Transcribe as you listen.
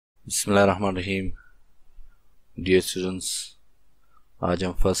बिस्मिल्लाहिर्रहमानिर्रहीम। Dear students, आज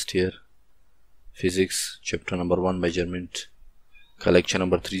हम first year physics chapter number 1 measurement का लेक्चर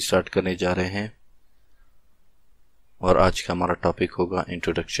नंबर 3 स्टार्ट करने जा रहे हैं और आज का हमारा टॉपिक होगा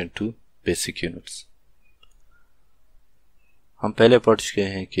इंट्रोडक्शन टू बेसिक यूनिट्स। हम पहले पढ़ चुके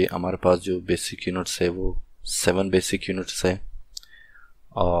हैं कि हमारे पास जो बेसिक यूनिट्स है वो 7 बेसिक यूनिट्स है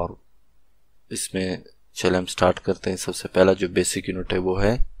और इसमें चले हम स्टार्ट करते हैं। सबसे पहला जो बेसिक यूनिट है वो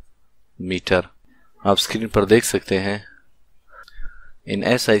है मीटर। आप स्क्रीन पर देख सकते हैं, इन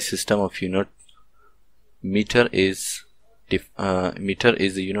SI system of unit metre is the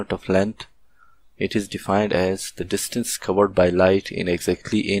unit of length. It is defined as the distance covered by light in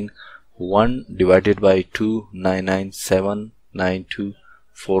exactly in 1 divided by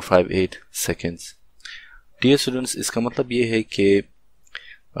 2,997,92458 seconds. Dear students, इसका मतलब ये है कि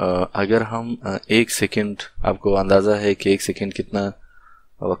अगर हम 1 सेकेंड, आपको अंदाज़ा है कि 1 सेकेंड कितना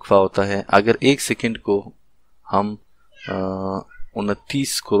वक्फा होता है। अगर 1 सेकेंड को हम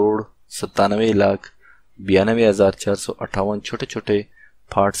 29,97,92,458 छोटे छोटे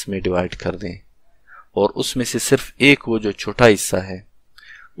पार्ट्स में डिवाइड कर दें और उसमें से सिर्फ एक वो जो छोटा हिस्सा है,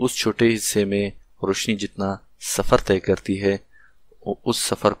 उस छोटे हिस्से में रोशनी जितना सफ़र तय करती है, उस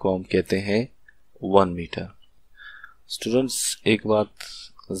सफ़र को हम कहते हैं 1 मीटर। स्टूडेंट्स, एक बात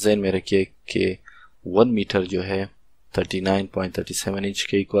ज़हन में रखिए कि 1 मीटर जो है 39.37 इंच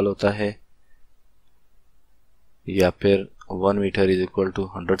के इक्वल होता है, या फिर 1 metre is equal to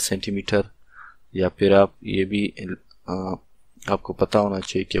 100 centimetre, या फिर आप ये भी आपको पता होना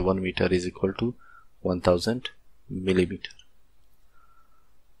चाहिए कि 1 metre is equal to 1000 millimetre.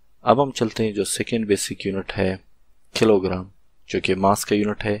 अब हम चलते हैं जो सेकेंड बेसिक यूनिट है किलोग्राम, जो कि मास का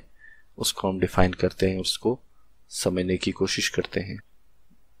यूनिट है, उसको हम डिफाइन करते हैं, उसको समझने की कोशिश करते हैं।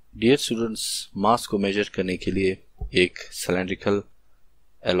 डियर स्टूडेंट्स, मास को मेजर करने के लिए एक सिलेंड्रिकल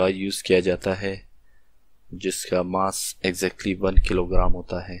एलॉय यूज़ किया जाता है जिसका मास एग्जैक्टली 1 किलोग्राम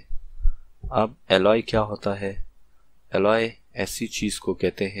होता है। अब एलॉय क्या होता है? एलॉय ऐसी चीज़ को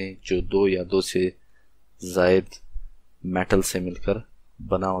कहते हैं जो 2 या 2 से ज़ायद मेटल से मिलकर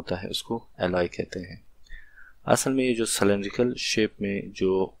बना होता है, उसको एलॉय कहते हैं। असल में ये जो सिलेंड्रिकल शेप में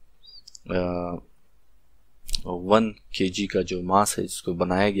जो 1 kg का जो मास है जिसको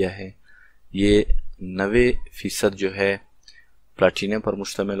बनाया गया है, ये 90% जो है प्लैटिनम पर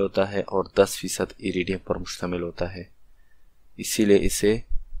मुश्तमिल होता है और 10% इरिडियम पर मुश्तमिल होता है, इसीलिए इसे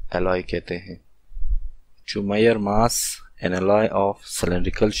एलॉय कहते हैं। To major mass, N alloy of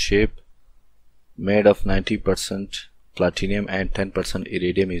cylindrical shape made of 90% platinum and 10%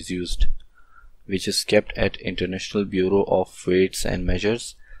 iridium is used, which is kept at International Bureau of Weights and Measures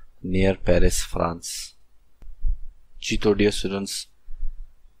near Paris, France. जी तो डियर स्टूडेंट्स,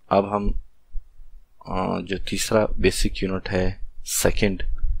 अब हम जो तीसरा basic unit है second,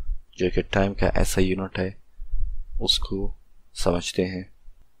 जो कि time का ऐसा यूनिट है, उसको समझते हैं।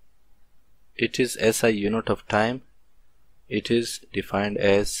 It is SI unit of time. It is defined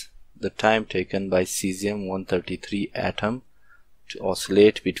as the time taken by cesium-133 atom to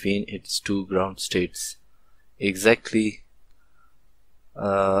oscillate between its 2 ground states exactly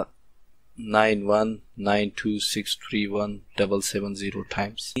 9192631770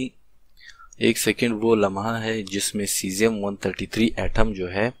 times. 1 second वो लम्हा है जिसमें cesium-133 एटम जो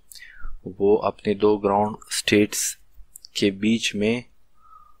है वो अपने 2 ग्राउंड स्टेट्स के बीच में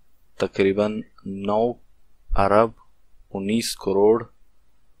तकरीबन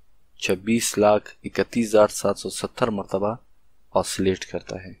 9,19,26,31,770 मरतबा ऑसिलेट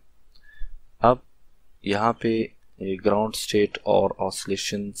करता है। अब यहाँ पे ग्राउंड स्टेट और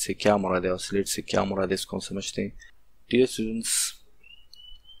ऑसिलेशन से क्या मुराद है, ऑसिलेट से क्या मुराद है, इसको हम समझते हैं। डियर स्टूडेंट्स,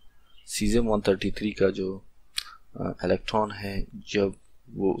 cesium-133 का जो इलेक्ट्रॉन है, जब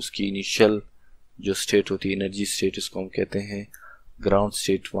वो उसकी इनिशियल जो स्टेट होती है, एनर्जी स्टेट इसको हम कहते हैं ग्राउंड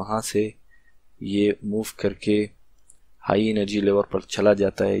स्टेट, वहाँ से ये मूव करके हाई एनर्जी लेवल पर चला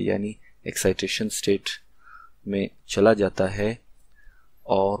जाता है, यानी एक्साइटेशन स्टेट में चला जाता है,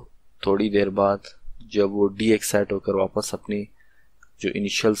 और थोड़ी देर बाद जब वो डी एक्साइट होकर वापस अपनी जो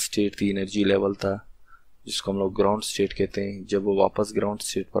इनिशियल स्टेट थी, एनर्जी लेवल था, जिसको हम लोग ग्राउंड स्टेट कहते हैं, जब वो वापस ग्राउंड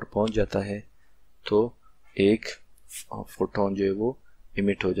स्टेट पर पहुंच जाता है तो एक फोटोन जो है वो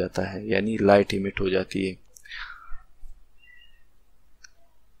इमिट हो जाता है, यानी लाइट इमिट हो जाती है।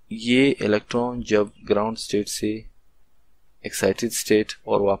 ये इलेक्ट्रॉन जब ग्राउंड स्टेट से एक्साइटेड स्टेट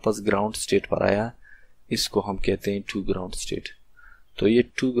और वापस ग्राउंड स्टेट पर आया, इसको हम कहते हैं 2 ग्राउंड स्टेट। तो ये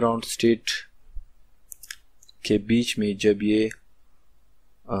 2 ग्राउंड स्टेट के बीच में जब ये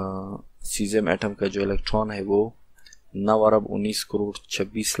सीजियम एटम का जो इलेक्ट्रॉन है वो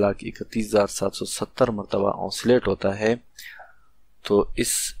 9,19,26,31,770 मरतबा ऑसिलेट होता है, तो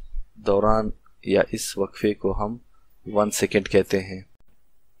इस दौरान या इस वक्फे को हम 1 सेकेंड कहते हैं।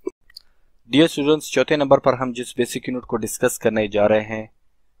 डियर स्टूडेंट्स, चौथे नंबर पर हम जिस बेसिक यूनिट को डिस्कस करने जा रहे हैं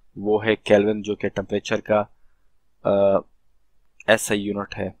वो है केल्विन, जो कि टेम्परेचर का ऐसा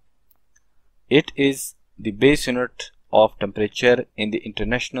यूनिट है। It is the base unit of temperature in the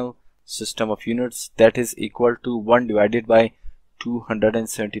international system of units that is equal to 1 divided by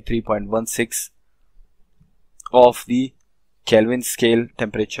 273.16 of the Kelvin scale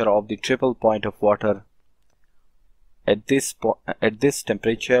temperature of the triple point of water. At this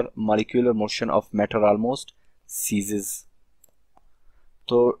temperature, molecular motion of matter almost ceases.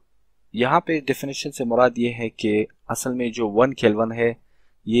 तो यहाँ पे definition से मुराद ये है कि असल में जो 1 केल्विन है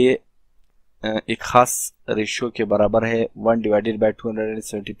ये एक ख़ास रेशियो के बराबर है 1 डिवाइडेड बाय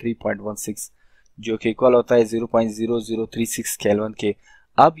 273.16, जो कि इक्वल होता है 0.0036 केल्विन के।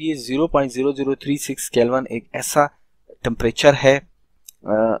 अब ये 0.0036 केल्विन एक ऐसा टेम्परेचर है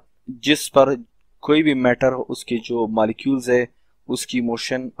जिस पर कोई भी मैटर हो उसके जो मॉलिक्यूल्स है उसकी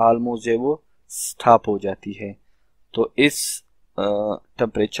मोशन ऑलमोस्ट है वो स्टॉप हो जाती है। तो इस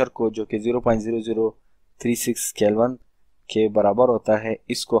टेम्परेचर को जो कि 0.0036 केल्विन के बराबर होता है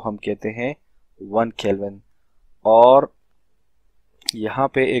इसको हम कहते हैं 1 केल्विन। और यहाँ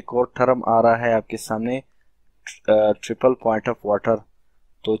पे एक और टर्म आ रहा है आपके सामने, ट्रिपल पॉइंट ऑफ वाटर।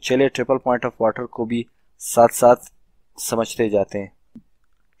 तो चलिए ट्रिपल पॉइंट ऑफ वाटर को भी साथ साथ समझते जाते हैं।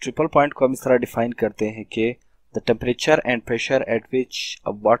 ट्रिपल पॉइंट को हम इस तरह डिफाइन करते हैं कि the temperature and pressure at which a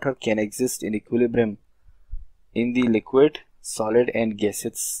water can exist in equilibrium in the liquid, solid and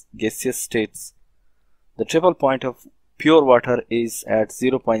gaseous states. The triple point of pure water is at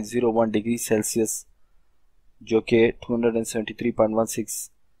 0.01 degree Celsius, जो कि 273.16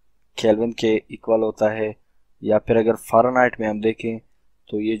 kelvin के equal होता है। या फिर अगर Fahrenheit में हम देखें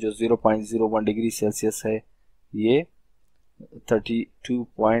तो ये जो 0.01 डिग्री सेल्सियस है ये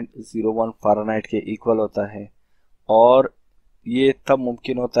 32.01 फ़ारेनहाइट के इक्वल होता है। और ये तब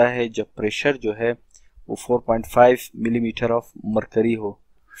मुमकिन होता है जब प्रेशर जो है वो 4.5 मिलीमीटर ऑफ मरकरी हो,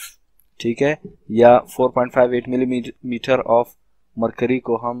 ठीक है, या 4.58 मिलीमीटर ऑफ मरकरी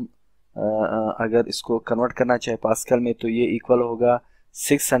को हम अगर इसको कन्वर्ट करना चाहे पास्कल में तो ये इक्वल होगा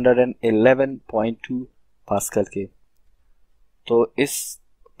 611.2 पास्कल के। तो इस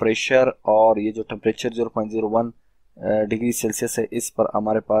प्रेशर और ये जो टेम्परेचर 0.01 डिग्री सेल्सियस है इस पर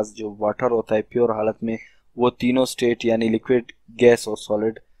हमारे पास जो वाटर होता है प्योर हालत में वो तीनों स्टेट यानी लिक्विड, गैस और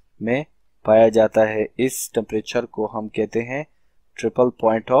सॉलिड में पाया जाता है। इस टेम्परेचर को हम कहते हैं ट्रिपल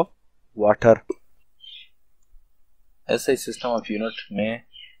पॉइंट ऑफ वाटर। ऐसे सिस्टम ऑफ यूनिट में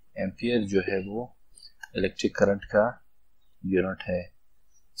एम्पियर जो है वो इलेक्ट्रिक करंट का यूनिट है।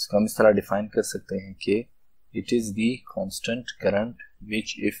 इसको हम इस तरह डिफाइन कर सकते हैं कि it is the constant current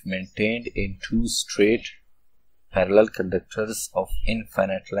which if maintained in two straight parallel conductors of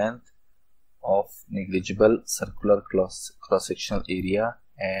infinite length of negligible circular cross-sectional area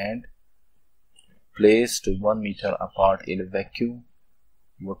and placed 1 meter apart in a vacuum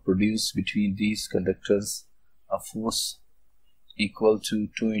would produce between these conductors a force equal to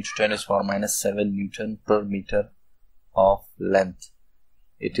 2 into 10⁻⁻7 Newton per meter of length.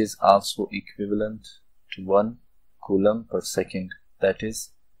 It is also equivalent to 1 coulomb per second, that is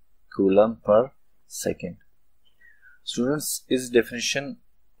coulomb per second. Students, इस definition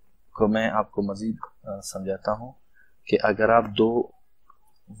को मैं आपको मजीद समझाता हूँ कि अगर आप दो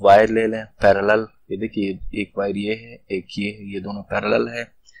वायर ले लें पैरेलल, ये देखिए एक वायर ये है एक ये दोनों पैरेलल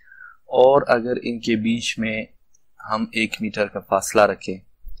है, और अगर इनके बीच में हम 1 मीटर का फासला रखें,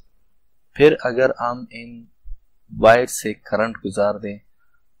 फिर अगर हम इन वायर से करंट गुजार दें,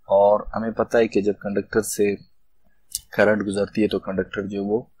 और हमें पता है कि जब कंडक्टर से करंट गुजरती है तो कंडक्टर जो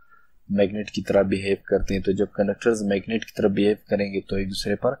वो मैग्नेट की तरह बिहेव करते हैं। तो जब कंडक्टर्स मैग्नेट की तरह बिहेव करेंगे तो एक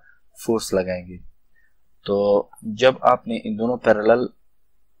दूसरे पर फोर्स लगाएंगे। तो जब आपने इन दोनों पैरेलल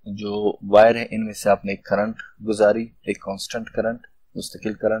जो वायर है इनमें से आपने एक करंट गुजारी, एक कांस्टेंट करंट,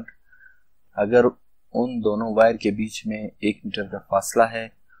 मुस्तकिल करंट, अगर उन दोनों वायर के बीच में 1 मीटर का फासला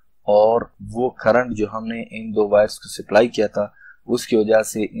है और वो करंट जो हमने इन दो वायर्स को सप्लाई किया था उसकी वजह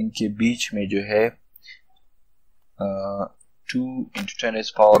से इनके बीच में जो है 2 into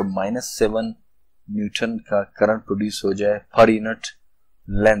 10⁻⁻7 न्यूटन का करंट प्रोड्यूस हो जाए पर यूनिट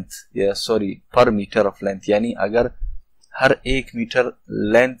लेंथ, या सॉरी पर मीटर ऑफ लेंथ। यानी अगर हर 1 मीटर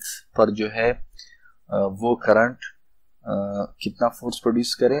लेंथ पर जो है वो करंट कितना फोर्स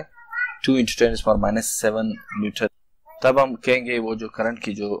प्रोड्यूस करे, 2 into 10⁻⁻7 न्यूटन, तब हम कहेंगे वो जो करंट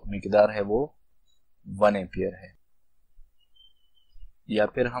की जो मिकदार है वो 1 एम्पियर है। या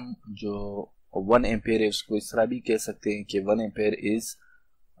फिर हम जो 1 एम्पियर है उसको इस तरह भी कह सकते हैं कि 1 ampere is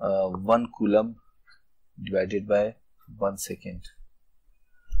 1 coulomb divided by 1 second.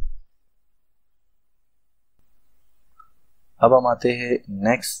 अब हम आते हैं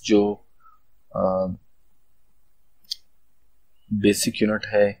नेक्स्ट जो बेसिक यूनिट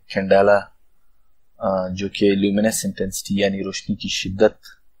है कैंडेला, जो कि ल्यूमिनेस इंटेंसिटी यानी रोशनी की शिद्दत,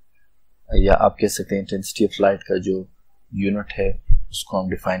 या आप कह सकते हैं इंटेंसिटी ऑफ लाइट का जो यूनिट है उसको हम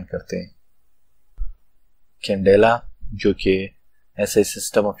डिफाइन करते हैं। कैंडेला जो कि ऐसे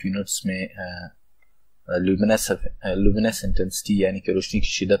सिस्टम ऑफ यूनिट्स में ल्यूमिनेस इंटेंसिटी यानी कि रोशनी की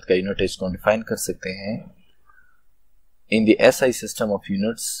शिद्दत का यूनिट है, इसको हम डिफाइन कर सकते हैं। In the SI system of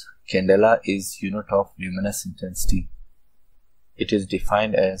units, candela is unit of ल्यूमिनेस intensity. It is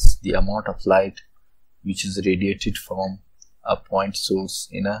defined as the amount of light which is radiated from a point source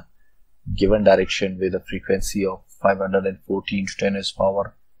in a given direction with a frequency of 514 to 10 raised power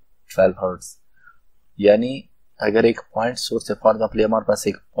 12 Hz. यानी अगर एक point source है, for example हमारे पास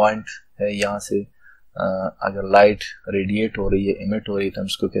एक point है, यहाँ से अगर लाइट रेडिएट हो रही है, इमिट हो रही है, तो हम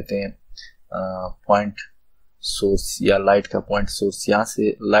इसको कहते हैं पॉइंट सोर्स या लाइट का पॉइंट सोर्स। यहाँ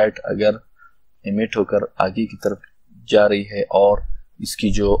से लाइट अगर इमिट होकर आगे की तरफ जा रही है और इसकी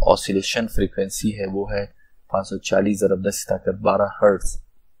जो ऑसिलेशन फ्रीक्वेंसी है वो है 540 ज़रब 10⁻12 हर्ट्ज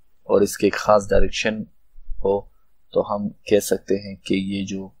और इसके एक खास डायरेक्शन हो, तो हम कह सकते हैं कि ये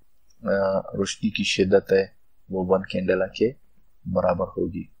जो रोशनी की शिद्दत है वो 1 कैंडेला के बराबर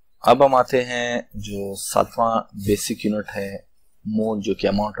होगी। अब हम आते हैं जो 7वां बेसिक यूनिट है मोल, जो कि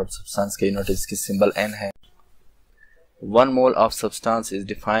अमाउंट ऑफ सब्सटेंस का यूनिट है, इसकी सिंबल n है। 1 mole of substance is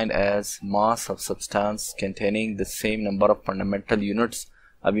defined as mass of substance containing the same number of fundamental units.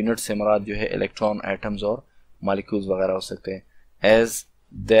 अब यूनिट से मुराद जो है इलेक्ट्रॉन, एटम्स और मॉलिक्यूल्स वगैरह हो सकते हैं। As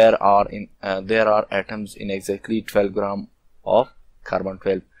there are atoms in exactly 12 gram of carbon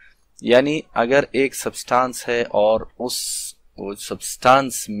 12। यानी अगर एक सब्सटेंस है और उस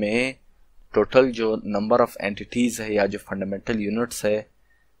सब्सटेंस में टोटल जो नंबर ऑफ एंटिटीज है या जो फंडामेंटल यूनिट्स है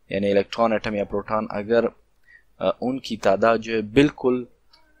यानी इलेक्ट्रॉन, एटम या प्रोटॉन, अगर उनकी तादाद जो है बिल्कुल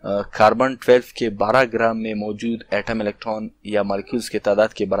कार्बन 12 के 12 ग्राम में मौजूद एटम, इलेक्ट्रॉन या मॉलिक्यूल्स के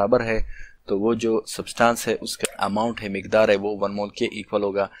तादाद के बराबर है, तो वो जो सब्सटेंस है उसका अमाउंट है, मिकदार है, वो 1 मोल के इक्वल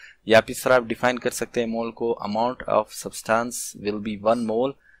होगा। या आप इस तरह आप डिफाइन कर सकते हैं मोल को, amount of substance will be 1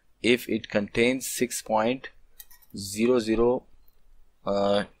 mole if it contains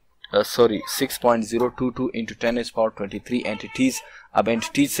 6.022 into 10⁻23 entities. अब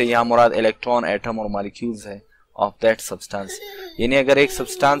एंटिटीज से यहाँ मुराद इलेक्ट्रॉन, एटम और मॉलिक्यूल्स है ऑफ दैट सब्सटेंस। यानी अगर एक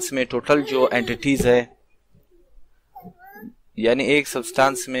सब्सटेंस में टोटल जो एंटिटीज है, यानी एक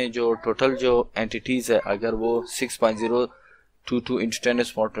सब्सटेंस में जो टोटल जो एंटिटीज है अगर वो 6.022 into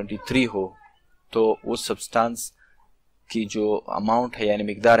 10⁻23 हो, तो उस सब्सटेंस की जो अमाउंट है यानी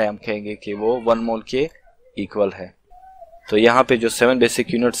मिकदार है, हम कहेंगे कि वो 1 मोल के इक्वल है। तो यहाँ पे जो 7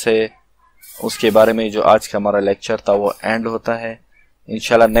 बेसिक यूनिट्स है उसके बारे में जो आज का हमारा लेक्चर था वो एंड होता है।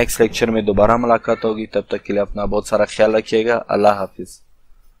 इंशाल्लाह नेक्स्ट लेक्चर में दोबारा मुलाकात होगी, तब तक के लिए अपना बहुत सारा ख्याल रखिएगा। अल्लाह हाफिज़।